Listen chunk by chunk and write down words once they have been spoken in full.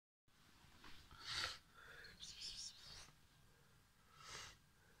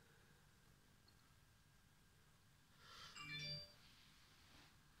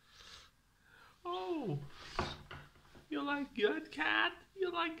like good, cat?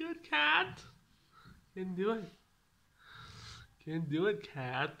 You like good, cat? Can do it. Can do it,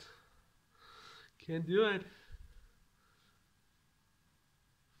 cat. Can do it.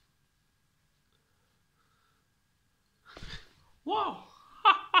 Whoa!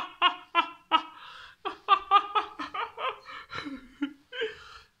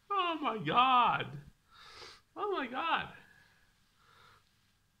 Oh my god! Oh my god!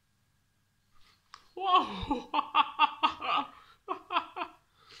 Whoa!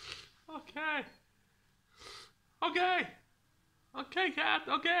 Okay. Okay. Okay, cat.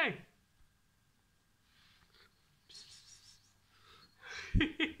 Okay.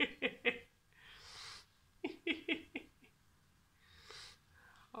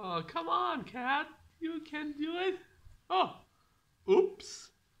 Oh, come on, cat. You can do it. Oh,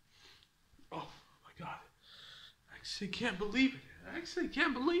 oops. Oh my god. I actually can't believe it. I actually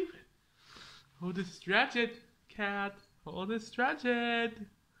can't believe it. Hold it, stretch it, cat. Hold it, stretch it.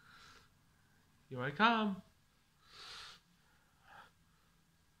 Here I come.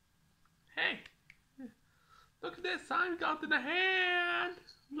 Hey, look at this. I got in the hand.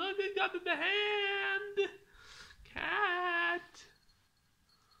 Look, I got in the hand. Cat.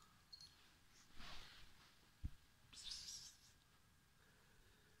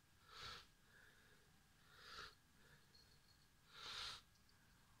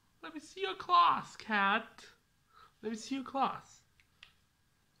 Let me see your claws, cat. Let me see your claws.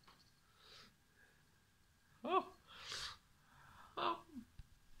 Oh. Oh.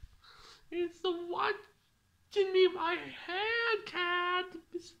 It's the watching me my hand, cat.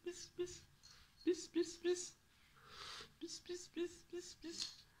 Bis, bis, bis. Bis, bis, bis. Bis, bis, bis, bis,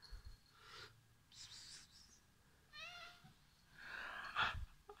 bis.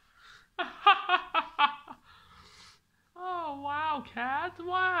 Oh, wow, cat.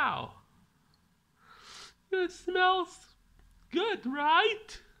 Wow. It smells good,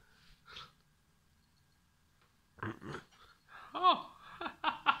 right? Oh.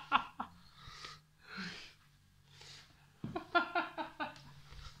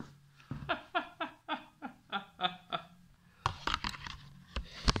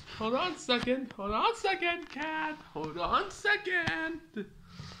 Hold on a second. Hold on a second, cat. Hold on a second.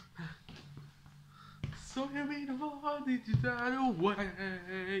 So you made a body to that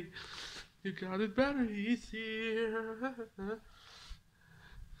away. You got it better, he's here.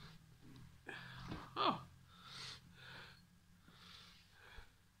 Oh.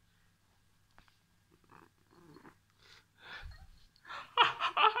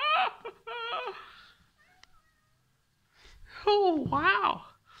 Oh, wow.